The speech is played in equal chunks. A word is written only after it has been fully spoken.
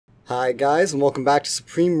Hi guys, and welcome back to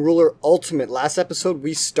Supreme Ruler Ultimate. Last episode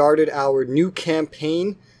we started our new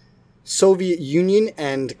campaign, Soviet Union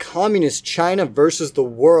and Communist China versus the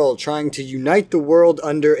world, trying to unite the world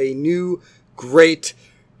under a new great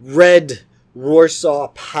red Warsaw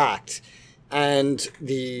Pact. And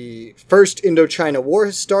the first Indochina War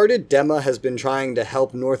has started. Dema has been trying to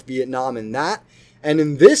help North Vietnam in that. And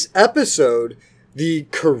in this episode, the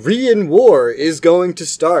Korean War is going to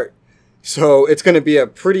start. So it's going to be a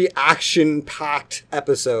pretty action-packed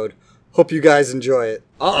episode. Hope you guys enjoy it.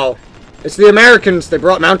 Uh-oh. It's the Americans. They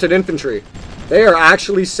brought mounted infantry. They are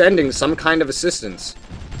actually sending some kind of assistance.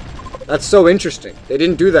 That's so interesting. They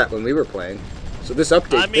didn't do that when we were playing. So this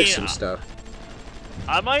update fixed some stuff.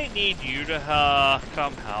 I might need you to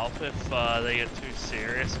come help if they get too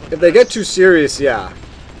serious with If they get too serious, yeah.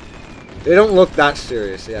 They don't look that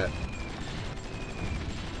serious yet.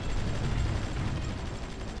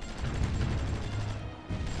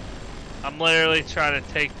 I'm literally trying to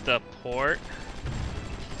take the port.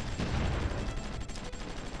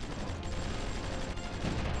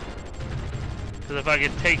 Because if I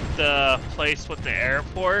could take the place with the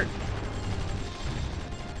airport,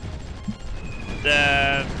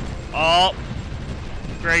 then... Oh!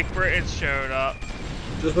 Great Britain showed up.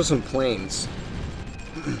 Just with some planes.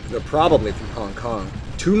 They're probably from Hong Kong.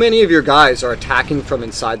 Too many of your guys are attacking from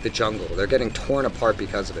inside the jungle. They're getting torn apart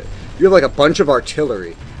because of it. You have like a bunch of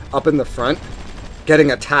artillery up in the front,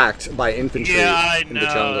 getting attacked by infantry in the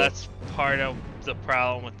jungle. That's part of the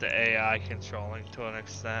problem with the AI controlling to an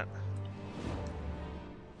extent.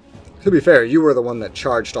 To be fair, you were the one that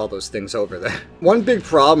charged all those things over there. One big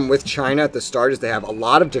problem with China at the start is they have a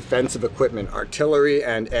lot of defensive equipment, artillery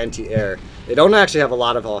and anti-air. They don't actually have a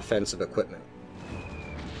lot of offensive equipment.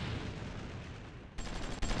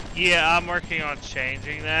 Yeah, I'm working on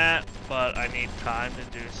changing that, but I need time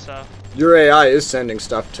to do so. Your AI is sending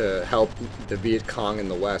stuff to help the Viet Cong in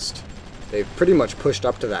the west. They've pretty much pushed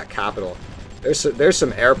up to that capital. There's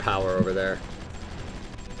some air power over there.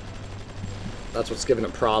 That's what's giving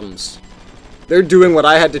them problems. They're doing what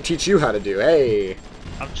I had to teach you how to do. Hey!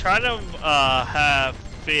 I'm trying to have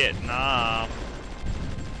Vietnam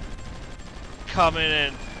come in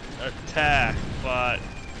and attack, but...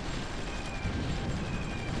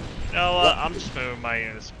 You know what? I'm just moving my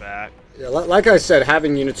units back. Yeah, like I said,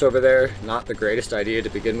 having units over there, not the greatest idea to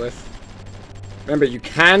begin with. Remember, you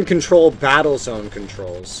can control battle zone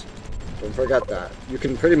controls. Don't forget that. You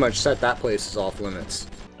can pretty much set that place as off limits.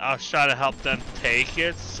 I was trying to help them take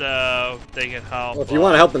it, so they can help. Well, if you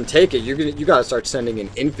want to help them take it, you gotta start sending in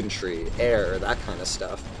infantry, air, that kind of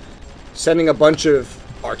stuff. Sending a bunch of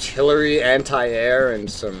artillery, anti-air, and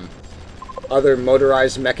some other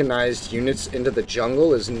motorized, mechanized units into the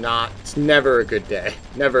jungle is not... It's never a good day.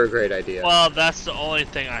 Never a great idea. Well, that's the only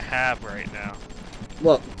thing I have right now.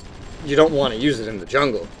 Well, you don't want to use it in the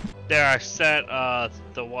jungle. There, I set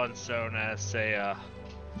the one zone as a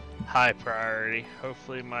high priority.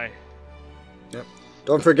 Hopefully my... Yep.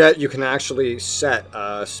 Don't forget, you can actually set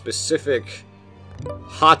specific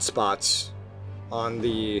hotspots on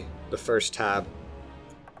the first tab.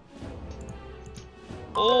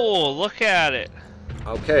 Oh, look at it!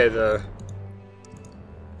 Okay, the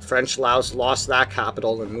French lost that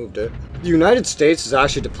capital and moved it. The United States has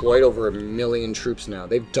actually deployed over 1 million troops now.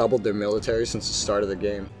 They've doubled their military since the start of the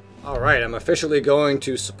game. Alright, I'm officially going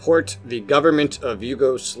to support the government of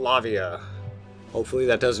Yugoslavia. Hopefully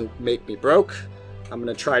that doesn't make me broke. I'm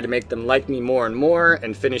going to try to make them like me more and more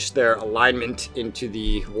and finish their alignment into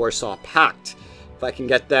the Warsaw Pact. If I can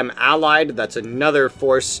get them allied, that's another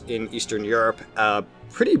force in Eastern Europe, a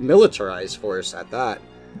pretty militarized force at that,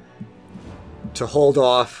 to hold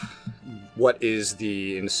off what is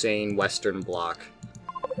the insane Western Bloc.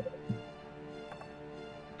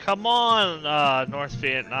 Come on, North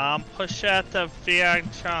Vietnam, push at the Viet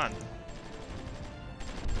Cong.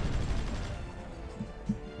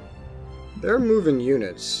 They're moving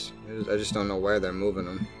units. I just don't know where they're moving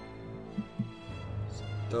them.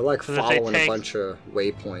 They're like following a bunch of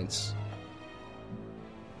waypoints.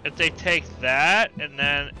 If they take that, and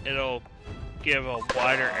then it'll give a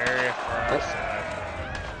wider area for us.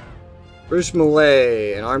 British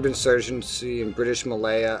Malay, an armed insurgency in British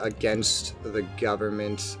Malaya against the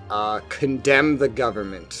government. Condemn the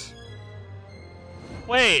government.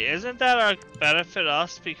 Wait, isn't that a benefit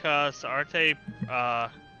us because aren't they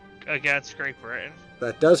against Great Britain?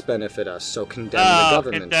 That does benefit us, so condemn the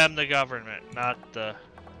government. Condemn the government, not the...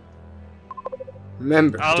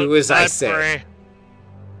 Remember, do as I say.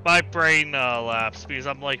 My brain lapsed because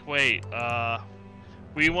I'm like, wait,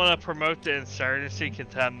 we want to promote the insurgency,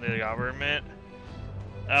 condemn the government.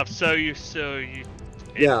 So you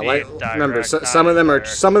Yeah, like remember, some of them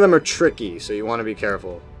are tricky, so you want to be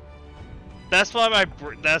careful. That's why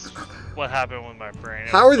that's what happened with my brain.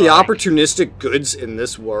 How are the opportunistic goods in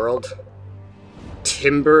this world?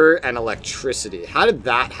 Timber and electricity. How did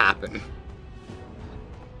that happen?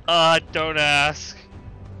 Don't ask.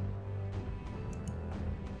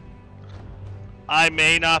 I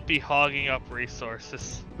may not be hogging up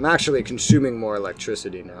resources. I'm actually consuming more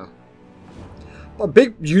electricity now. A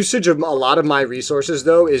big usage of a lot of my resources,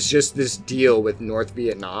 though, is just this deal with North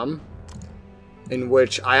Vietnam, in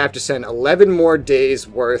which I have to send 11 more days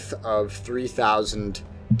worth of 3,000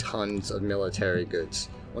 tons of military goods.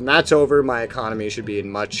 When that's over, my economy should be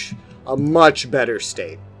in a much better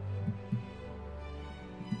state.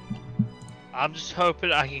 I'm just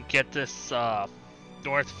hoping I can get this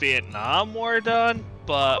North Vietnam war done,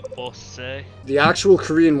 but we'll see. The actual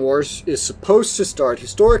Korean War is supposed to start,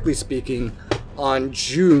 historically speaking, on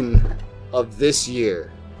June of this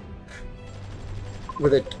year,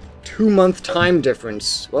 with a 2-month time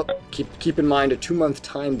difference. Well, keep in mind a 2-month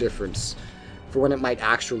time difference for when it might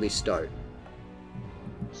actually start.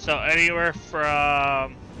 So anywhere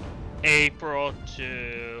from April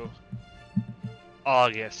to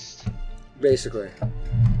August. Basically.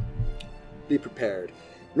 Be prepared.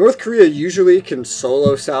 North Korea usually can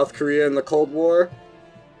solo South Korea in the Cold War,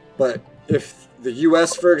 but if the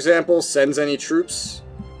US, for example, sends any troops,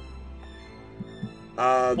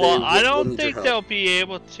 I don't think they'll be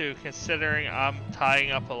able to, considering I'm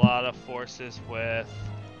tying up a lot of forces with...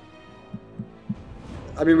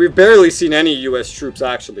 I mean, we've barely seen any US troops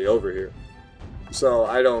actually over here, so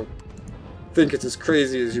I don't think it's as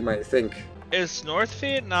crazy as you might think. Is North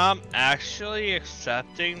Vietnam actually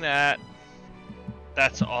accepting that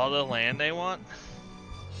that's all the land they want?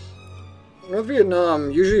 North Vietnam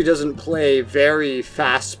usually doesn't play very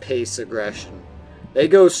fast-paced aggression. They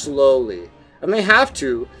go slowly. And they have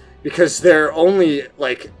to, because their only,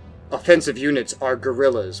 like, offensive units are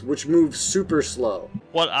guerrillas, which move super slow.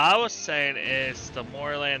 What I was saying is the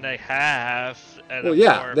more land they have... And well,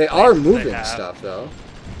 yeah, they are moving stuff, though.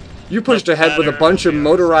 You pushed ahead with a bunch of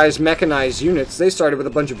motorized, mechanized units. They started with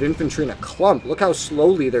a bunch of infantry in a clump. Look how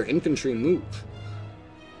slowly their infantry move.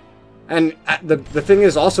 And the thing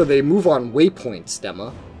is also they move on waypoints,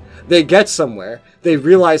 Dema. They get somewhere, they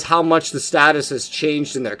realize how much the status has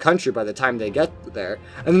changed in their country by the time they get there,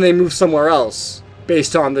 and then they move somewhere else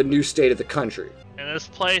based on the new state of the country. In this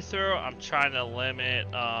playthrough, I'm trying to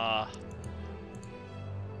limit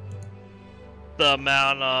the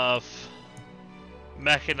amount of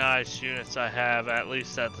mechanized units I have, at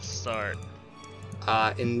least at the start.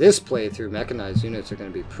 In this playthrough, mechanized units are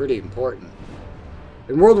going to be pretty important.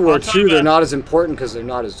 In World War II, they're not as important because they're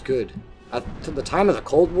not as good. At the time of the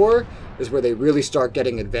Cold War is where they really start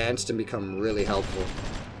getting advanced and become really helpful.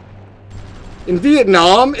 In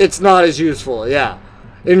Vietnam, it's not as useful, yeah.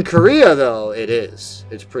 In Korea, though, it is.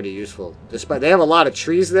 It's pretty useful. Despite they have a lot of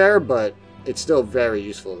trees there, but it's still very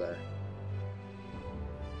useful there.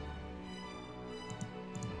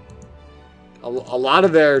 A lot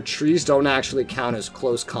of their trees don't actually count as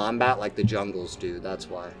close combat like the jungles do, that's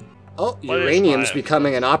why. Oh, uranium's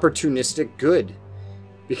becoming an opportunistic good.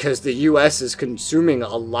 Because the US is consuming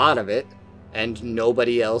a lot of it, and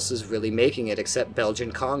nobody else is really making it except Belgian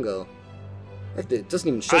Congo. It doesn't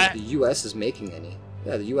even show that the US is making any.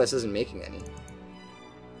 Yeah, the US isn't making any.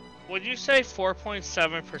 Would you say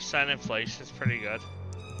 4.7% inflation is pretty good?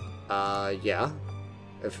 Yeah.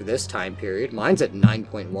 For this time period. Mine's at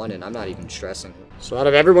 9.1 and I'm not even stressing. So out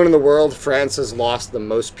of everyone in the world, France has lost the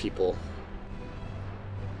most people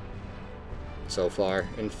so far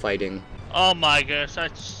in fighting. Oh my gosh, I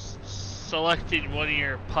selected one of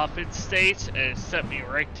your puppet states and it sent me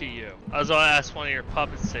right to you. I was going to ask one of your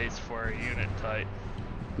puppet states for a unit type.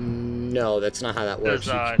 No, that's not how that works.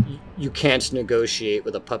 You can't negotiate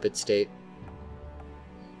with a puppet state.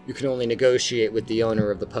 You can only negotiate with the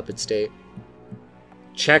owner of the puppet state.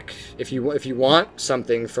 Check if you want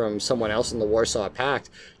something from someone else in the Warsaw Pact.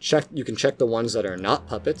 You can check the ones that are not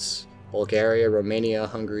puppets. Bulgaria, Romania,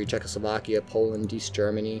 Hungary, Czechoslovakia, Poland, East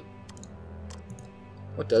Germany.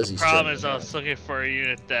 What does East Germany have? The problem is I was looking for a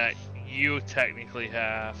unit that you technically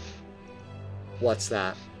have. What's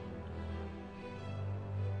that?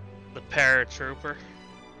 The paratrooper.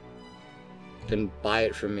 Then buy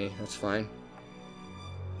it from me. That's fine.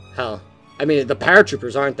 Hell, I mean the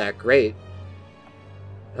paratroopers aren't that great.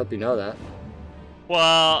 I hope you know that.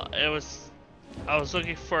 Well, I was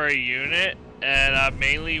looking for a unit, and I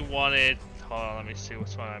mainly wanted... Hold on, let me see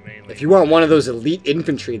which one I mainly... If you want one of those elite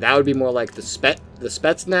infantry, that would be more like the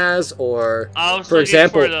Spetsnaz, or... I was for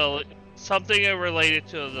example... for something related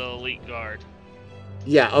to the elite guard.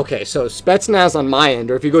 Yeah, okay, so Spetsnaz on my end,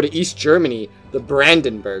 or if you go to East Germany, the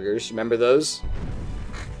Brandenburgers, remember those?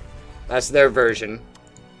 That's their version.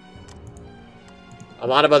 A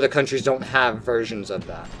lot of other countries don't have versions of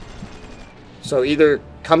that. So either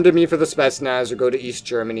come to me for the Spetsnaz or go to East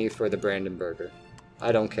Germany for the Brandenburger.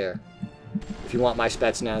 I don't care. If you want my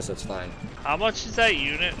Spetsnaz, that's fine. How much is that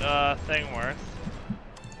unit thing worth?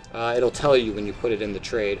 It'll tell you when you put it in the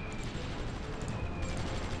trade.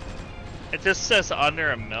 It just says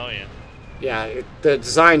under $1 million. Yeah, the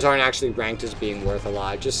designs aren't actually ranked as being worth a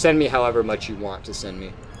lot. Just send me however much you want to send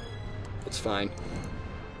me. It's fine.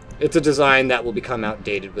 It's a design that will become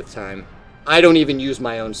outdated with time. I don't even use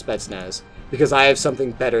my own Spetsnaz, because I have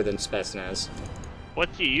something better than Spetsnaz.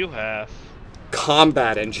 What do you have?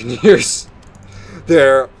 Combat engineers.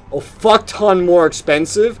 They're a fuck ton more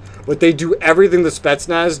expensive, but they do everything the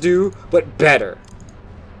Spetsnaz do, but better.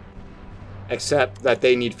 Except that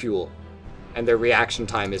they need fuel. And their reaction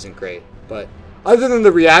time isn't great. But other than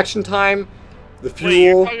the reaction time, the fuel... Wait,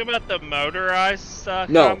 you're talking about the motorized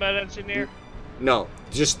No. combat engineer? No,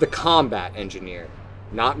 just the combat engineer,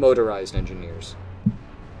 not motorized engineers.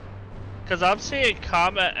 Because I'm seeing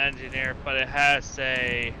combat engineer, but it has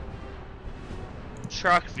a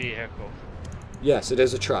truck vehicle. Yes, it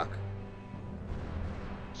is a truck.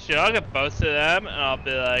 Should I get both of them? And I'll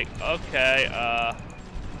be like, okay,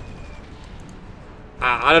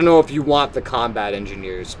 I don't know if you want the combat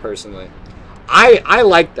engineers, personally. I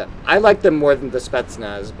like them. I like them more than the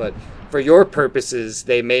Spetsnaz, but for your purposes,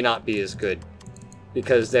 they may not be as good.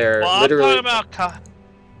 Because they're well, literally...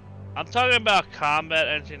 I'm talking about combat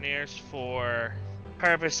engineers for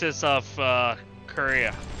purposes of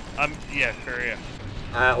Korea. Yeah, Korea.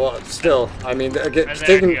 Well, still, I mean, again, And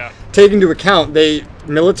taking into account,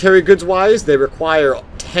 military goods wise, they require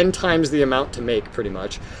 10 times the amount to make, pretty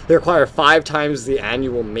much. They require 5 times the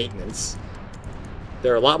annual maintenance.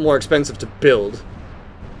 They're a lot more expensive to build.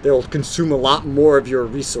 They'll consume a lot more of your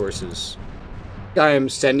resources. I am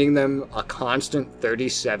sending them a constant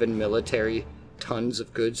 37 military tons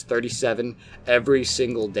of goods, 37 every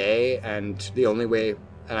single day, and the only way,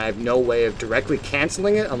 and I have no way of directly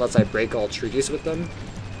canceling it unless I break all treaties with them.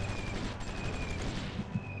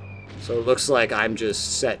 So it looks like I'm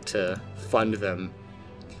just set to fund them.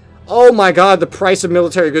 Oh my god, the price of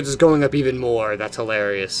military goods is going up even more. That's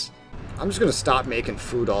hilarious. I'm just gonna stop making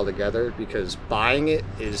food altogether because buying it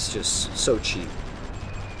is just so cheap.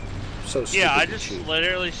 So yeah, I just cheap.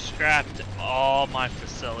 literally scrapped all my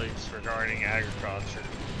facilities regarding agriculture.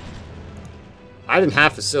 I didn't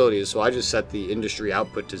have facilities, so I just set the industry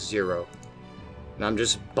output to 0. And I'm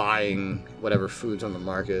just buying whatever food's on the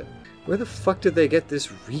market. Where the fuck did they get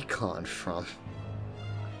this recon from?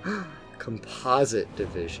 Composite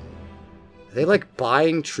division. Are they like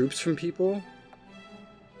buying troops from people?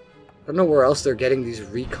 I don't know where else they're getting these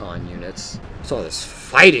recon units. What's all this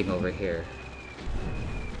fighting over here?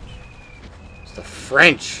 It's the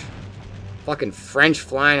French. Fucking French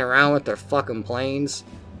flying around with their fucking planes.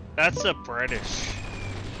 That's the British.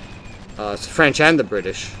 It's the French and the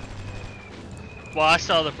British. Well, I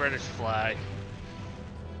saw the British flag.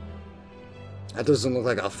 That doesn't look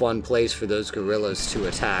like a fun place for those guerrillas to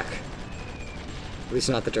attack. At least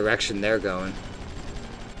not the direction they're going.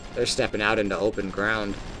 They're stepping out into open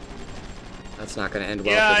ground. That's not going to end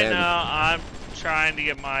well for them. Yeah, I know. I'm trying to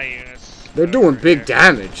get my units. They're doing big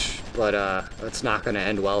damage, but that's not going to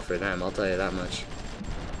end well for them, I'll tell you that much.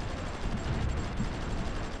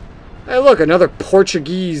 Hey look, another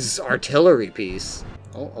Portuguese artillery piece.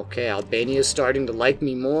 Oh, okay, Albania's starting to like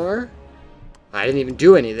me more. I didn't even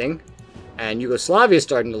do anything. And Yugoslavia's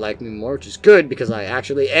starting to like me more, which is good because I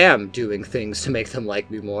actually am doing things to make them like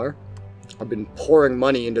me more. I've been pouring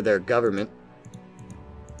money into their government.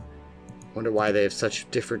 Wonder why they have such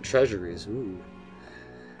different treasuries. Ooh.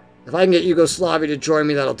 If I can get Yugoslavia to join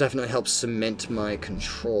me, that'll definitely help cement my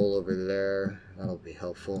control over there. That'll be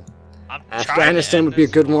helpful. Afghanistan would be a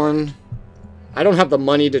good one. I don't have the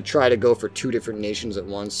money to try to go for 2 different nations at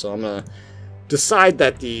once, so I'm gonna decide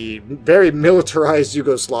that the very militarized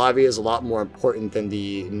Yugoslavia is a lot more important than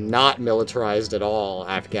the not militarized at all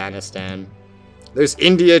Afghanistan. There's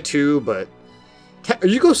India too, but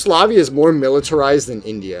Yugoslavia is more militarized than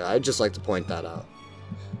India. I'd just like to point that out.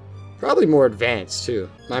 Probably more advanced too.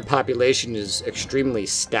 My population is extremely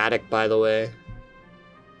static, by the way.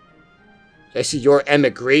 I see your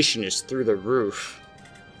emigration is through the roof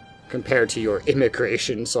compared to your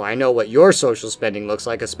immigration, so I know what your social spending looks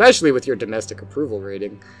like, especially with your domestic approval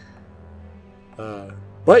rating.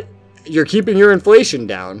 But you're keeping your inflation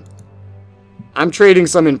down. I'm trading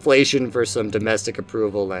some inflation for some domestic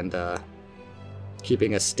approval and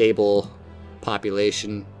keeping a stable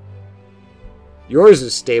population. Yours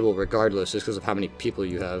is stable regardless, just because of how many people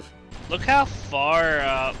you have. Look how far,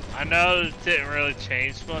 I know it didn't really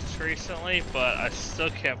change much recently, but I still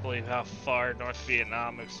can't believe how far North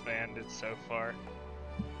Vietnam expanded so far.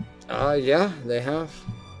 Yeah, they have.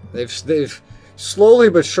 They've slowly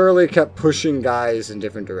but surely kept pushing guys in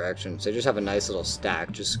different directions. They just have a nice little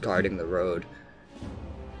stack just guarding the road.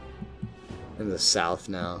 In the south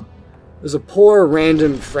now. There's a poor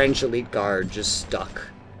random French elite guard just stuck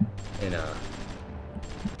in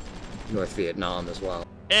North Vietnam as well.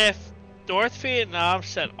 If North Vietnam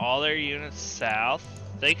sent all their units south,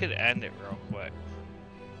 they could end it real quick.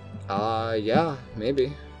 Yeah,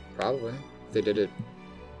 maybe. Probably. If they did it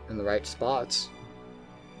in the right spots.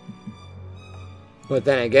 But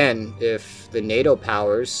then again, if the NATO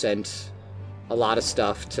powers sent a lot of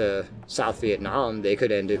stuff to South Vietnam, they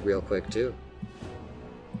could end it real quick too.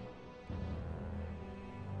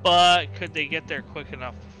 But could they get there quick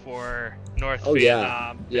enough before North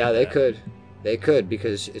Vietnam? Yeah, they could. They could,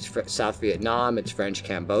 because it's South Vietnam, it's French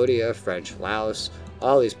Cambodia, French Laos,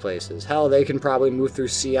 all these places. Hell, they can probably move through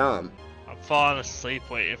Siam. I'm falling asleep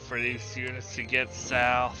waiting for these units to get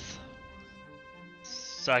south,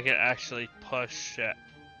 so I can actually push it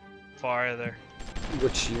farther.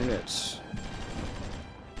 Which units?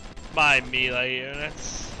 My melee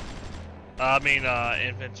units. I mean,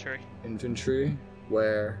 infantry. Infantry?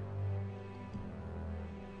 Where?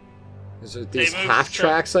 Is it these half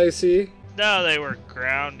tracks I see? No, they were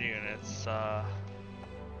ground units.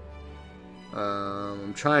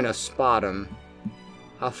 I'm trying to spot them.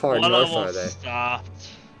 How far north are they? Stopped.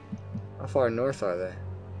 How far north are they?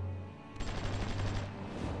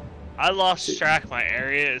 I lost track. My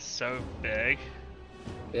area is so big.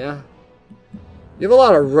 Yeah. You have a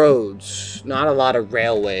lot of roads, not a lot of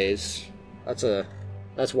railways.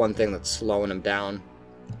 That's one thing that's slowing them down.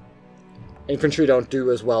 Infantry don't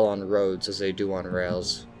do as well on roads as they do on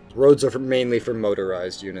rails. Roads are mainly for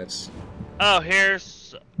motorized units. Oh,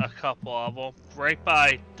 here's a couple of them. Right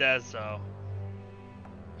by Dezo.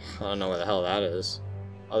 I don't know where the hell that is.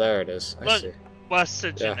 Oh, there it is. I see. West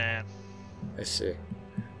of Jinan. Yeah, I see.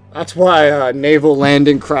 That's why naval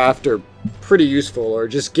landing craft are pretty useful, or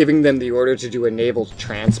just giving them the order to do a naval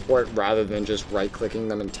transport rather than just right-clicking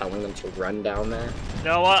them and telling them to run down there. You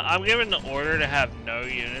know what? I'm giving the order to have no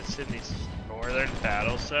units in these northern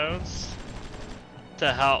battle zones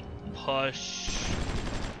to help push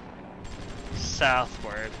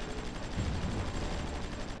southward.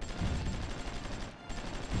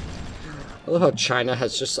 I love how China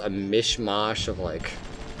has just a mishmash of like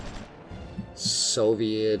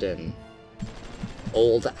Soviet and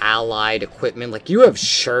old Allied equipment. Like, you have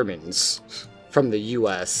Shermans from the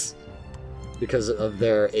US because of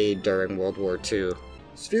their aid during World War II.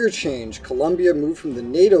 Sphere change. Colombia moved from the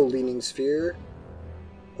NATO-leaning sphere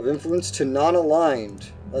of influence to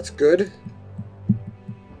non-aligned. That's good.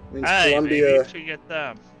 Means hey, Colombia... maybe you should get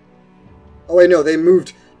them. Oh wait, no, they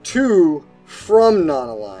moved to from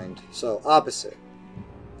non-aligned, so opposite.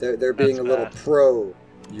 They're being a little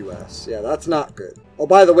pro-US. Yeah, that's not good. Oh,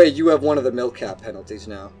 by the way, you have one of the MILCAP penalties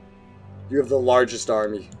now. You have the largest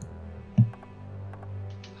army.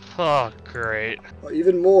 Oh, great. Oh,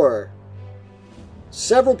 even more.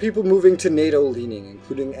 Several people moving to NATO leaning,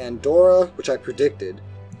 including Andorra, which I predicted,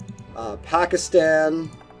 Pakistan,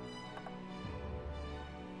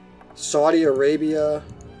 Saudi Arabia.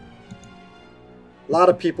 A lot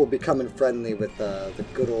of people becoming friendly with the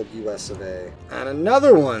good old US of A. And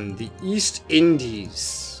another one, the East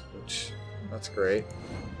Indies, which, that's great.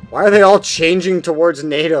 Why are they all changing towards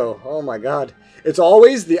NATO? Oh my god. It's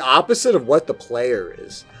always the opposite of what the player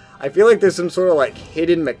is. I feel like there's some sort of like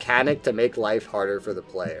hidden mechanic to make life harder for the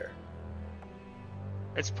player.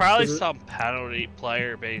 It's probably some penalty,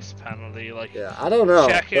 player-based penalty. Like, yeah, I don't know,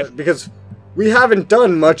 but because we haven't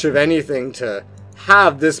done much of anything to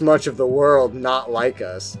have this much of the world not like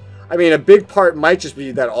us. I mean, a big part might just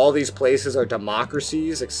be that all these places are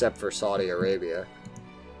democracies except for Saudi Arabia.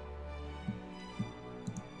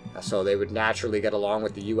 So they would naturally get along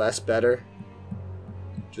with the US better.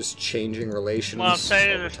 Just changing relations. Well, I'm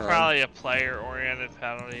saying there's probably a player-oriented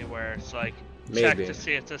penalty where it's like, check to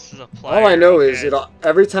see if this is a player. All I know is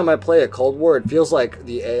every time I play a Cold War, it feels like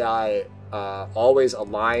the AI always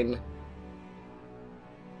align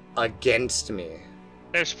against me.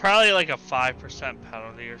 There's probably like a 5%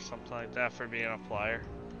 penalty or something like that for being a player.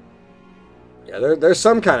 Yeah, there's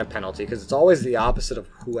some kind of penalty, because it's always the opposite of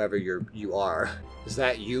whoever you are. Is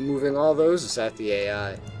that you moving all those? Is that the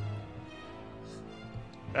AI?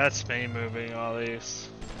 That's me moving all these.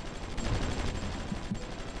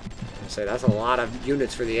 I say that's a lot of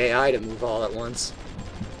units for the AI to move all at once.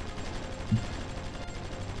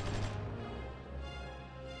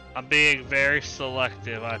 I'm being very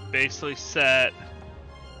selective. I basically set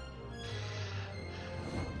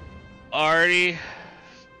already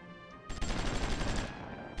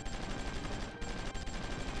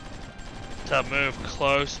to move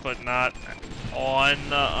close, but not on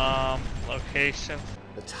the location.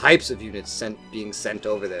 The types of units being sent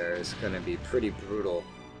over there is going to be pretty brutal.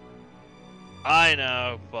 I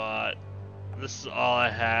know, but this is all I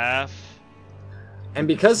have. And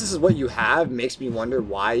because this is what you have, makes me wonder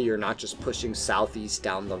why you're not just pushing southeast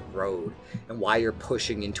down the road, and why you're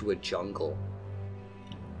pushing into a jungle.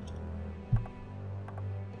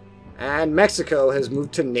 And Mexico has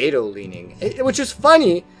moved to NATO leaning, which is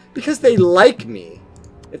funny, because they like me.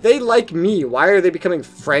 If they like me, why are they becoming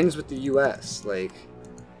friends with the US? Like,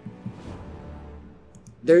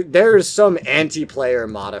 there is some anti-player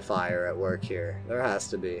modifier at work here. There has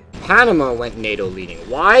to be. Panama went NATO leaning.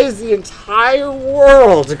 Why is the entire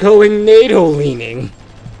world going NATO leaning?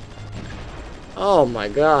 Oh my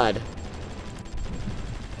god.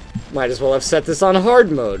 Might as well have set this on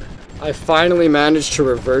hard mode. I finally managed to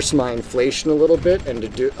reverse my inflation a little bit, and to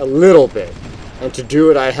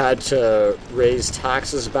do it I had to raise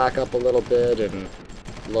taxes back up a little bit and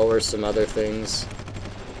lower some other things.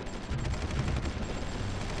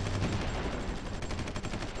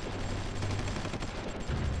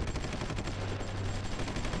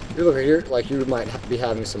 You look here, like you might be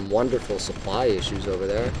having some wonderful supply issues over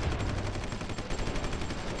there.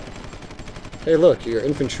 Hey look, your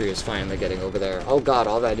infantry is finally getting over there. Oh god,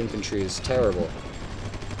 all that infantry is terrible.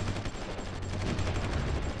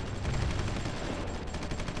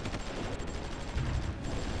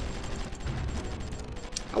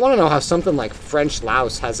 I want to know how something like French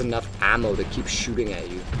Laos has enough ammo to keep shooting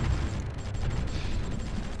at you.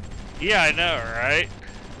 Yeah, I know, right?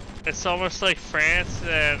 It's almost like France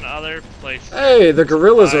and other places. Hey, the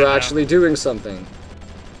guerrillas are actually doing something.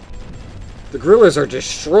 The guerrillas are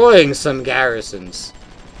destroying some garrisons.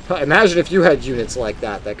 Imagine if you had units like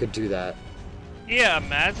that that could do that. Yeah,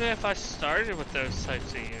 imagine if I started with those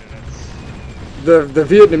types of units. The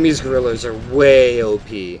Vietnamese guerrillas are way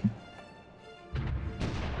OP.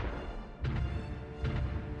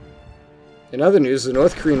 In other news, the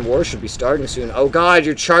North Korean War should be starting soon. Oh god,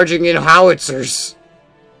 you're charging in howitzers!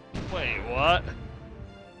 Wait, what?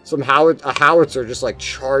 A howitzer just like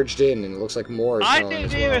charged in, and it looks like more is I going didn't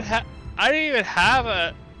as well. even have. I didn't even have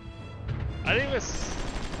a. I didn't even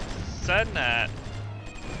send that.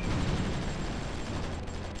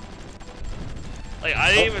 Like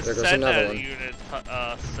I didn't even send that unit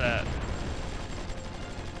set.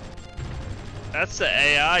 That's the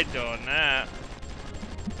AI doing that.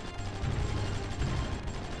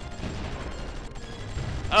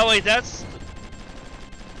 Oh wait, that's.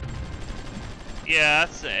 Yeah,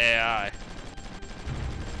 that's the AI.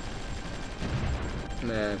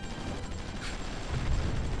 Man.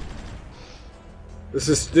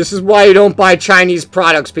 This is why you don't buy Chinese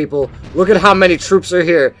products, people. Look at how many troops are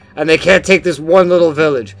here, and they can't take this one little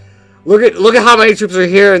village. Look at how many troops are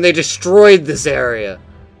here, and they destroyed this area.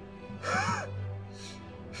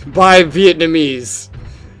 By Vietnamese,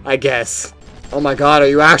 I guess. Oh my god, are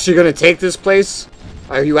you actually gonna take this place?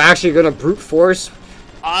 Are you actually gonna brute force?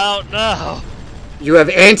 I don't know. You have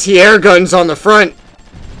anti-air guns on the front.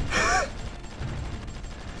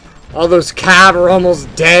 All those cav are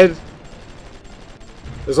almost dead.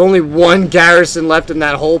 There's only one garrison left in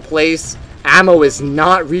that whole place. Ammo is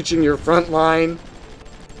not reaching your front line.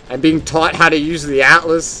 I'm being taught how to use the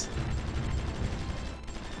Atlas.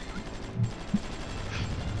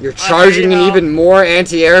 You're charging in even more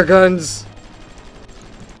anti-air guns.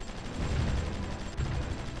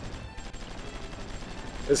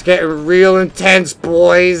 It's getting real intense,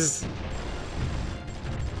 boys.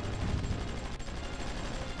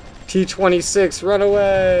 T-26, run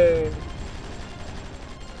away.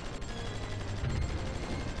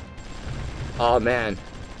 Oh man.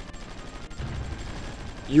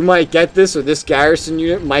 You might get this, or this garrison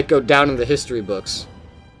unit might go down in the history books.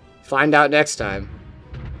 Find out next time.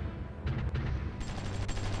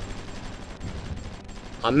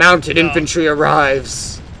 A mounted infantry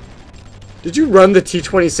arrives. Did you run the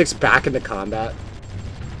T-26 back into combat?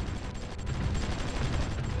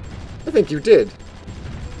 I think you did.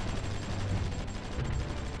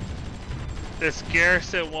 This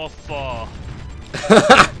garrison will fall.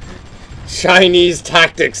 Chinese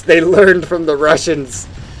tactics they learned from the Russians.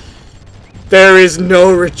 There is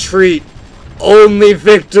no retreat, only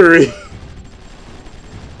victory.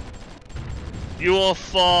 You will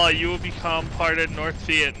fall. You will become part of North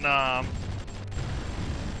Vietnam.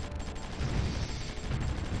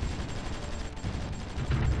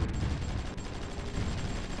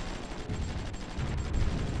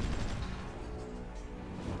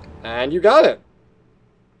 And you got it.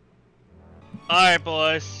 Alright,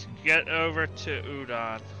 boys. Get over to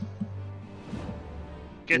Udon.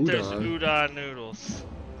 Get those udon noodles.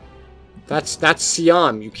 That's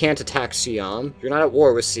Siam. You can't attack Siam. You're not at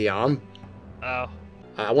war with Siam. Oh.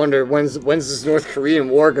 I wonder when's this North Korean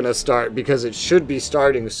war gonna start, because it should be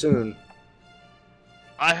starting soon.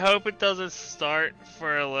 I hope it doesn't start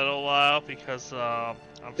for a little while, because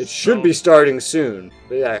it should be starting soon.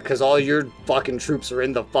 But yeah, because all your fucking troops are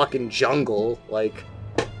in the fucking jungle, like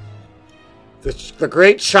the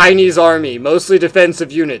great Chinese army, mostly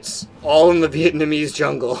defensive units, all in the Vietnamese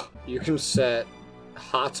jungle. You can set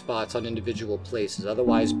hotspots on individual places,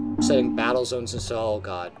 otherwise setting battle zones and so. Oh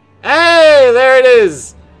god. Hey, there it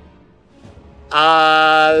is!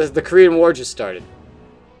 The Korean War just started.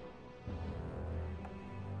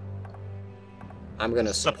 I'm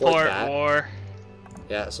gonna support that. War.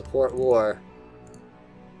 Yeah, support war.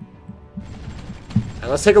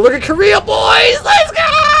 And let's take a look at Korea, boys! Let's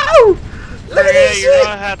go! Look at this shit! You're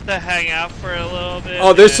gonna have to hang out for a little bit.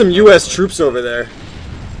 Oh, there's some U.S. troops over there.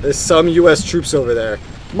 There's some U.S. troops over there.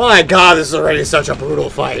 My god, this is already such a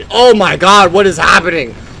brutal fight. Oh my god, what is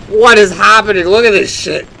happening? What is happening? Look at this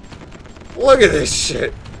shit. Look at this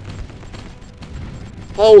shit.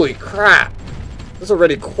 Holy crap. This is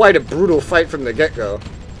already quite a brutal fight from the get-go.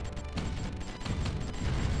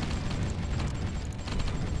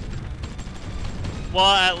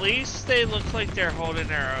 Well, at least they look like they're holding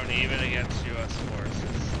their own even against U.S.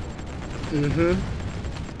 forces. Mm-hmm.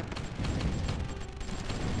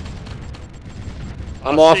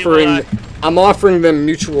 I'm offering them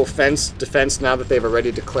mutual defense now that they've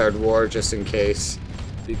already declared war, just in case,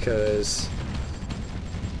 because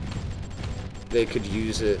they could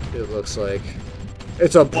use it. It looks like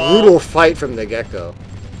it's a brutal fight from the get-go.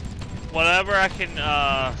 Whatever I can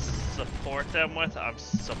support them with, I'm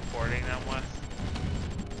supporting them with.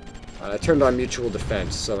 I turned on mutual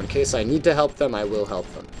defense, so in case I need to help them, I will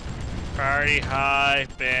help them. Priority high,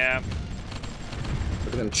 bam.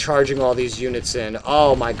 Look at them charging all these units in.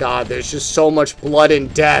 Oh my god, there's just so much blood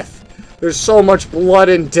and death. There's so much blood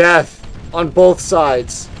and death on both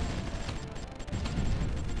sides.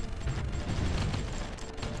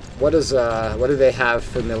 What do they have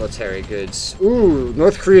for military goods? Ooh,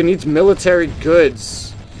 North Korea needs military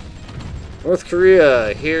goods. North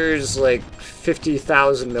Korea, here's like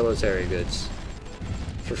 50,000 military goods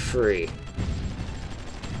for free.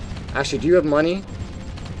 Actually, do you have money?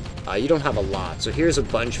 You don't have a lot, so here's a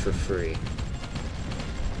bunch for free.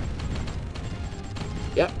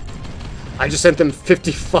 Yep. I just sent them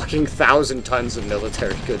 50 fucking thousand tons of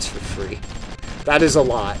military goods for free. That is a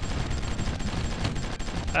lot.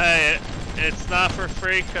 Hey, it's not for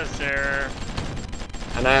free because they're...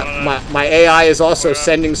 And my AI is also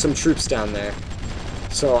sending some troops down there.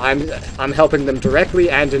 So I'm helping them directly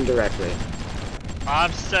and indirectly.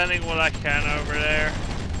 I'm sending what I can over there.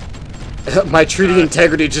 My treaty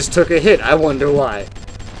integrity just took a hit. I wonder why.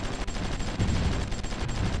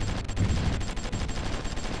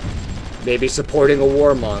 Maybe supporting a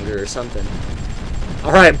warmonger or something.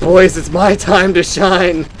 Alright, boys, it's my time to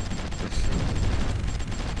shine.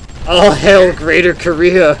 All hail Greater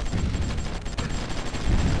Korea.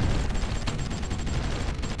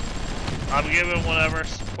 I'm giving whatever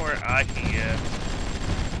support I can give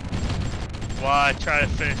while I try to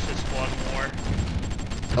finish this one more.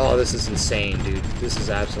 Oh, this is insane, dude. This is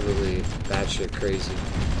absolutely batshit crazy.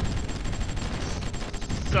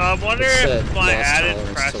 So I wonder if my added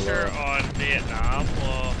pressure on Vietnam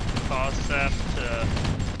will cause them to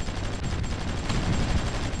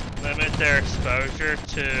limit their exposure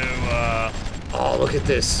to, Oh, look at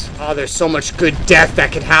this. Oh, there's so much good death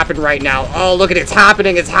that can happen right now. Oh, look at it. It's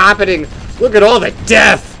happening. It's happening. Look at all the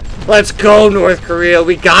death. Let's go, North Korea.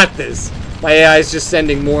 We got this. My AI is just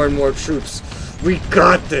sending more and more troops. We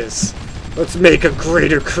got this. Let's make a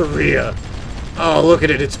Greater Korea. Oh, look at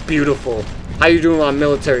it. It's beautiful. How you doing on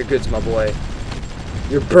military goods, my boy?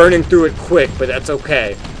 You're burning through it quick, but that's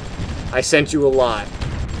okay. I sent you a lot.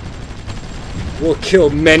 We'll kill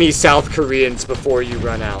many South Koreans before you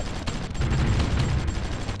run out.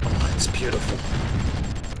 Oh, it's beautiful.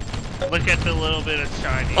 Look at the little bit of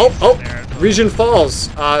Chinese. Oh, there. region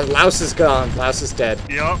falls. Laos is gone. Laos is dead.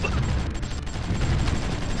 Yup.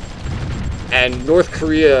 And North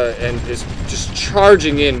Korea is just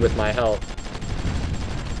charging in with my help.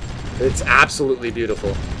 It's absolutely beautiful.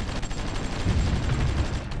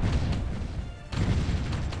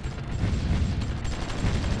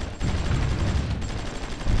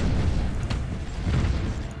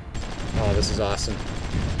 Oh, this is awesome.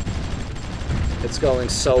 It's going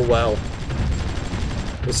so well.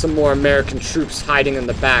 There's some more American troops hiding in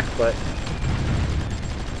the back, but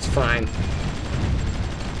it's fine.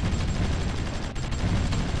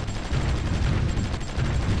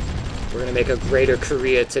 We're gonna make a greater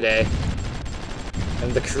Korea today.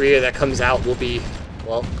 And the Korea that comes out will be,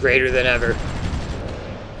 well, greater than ever.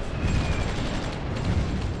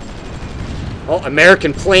 Oh,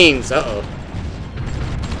 American planes. Uh-oh.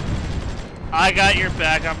 I got your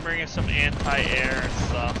back. I'm bringing some anti-air and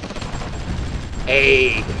stuff.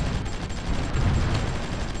 Hey.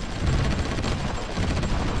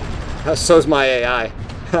 So's my AI.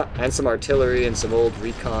 And some artillery and some old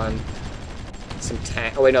recon. Some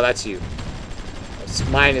tank. Oh, wait, no, that's you.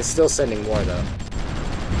 Mine is still sending more, though.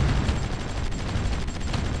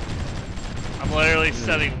 I'm literally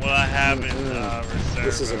setting what I have in reserve.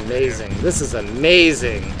 This is amazing. This is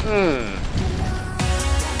amazing.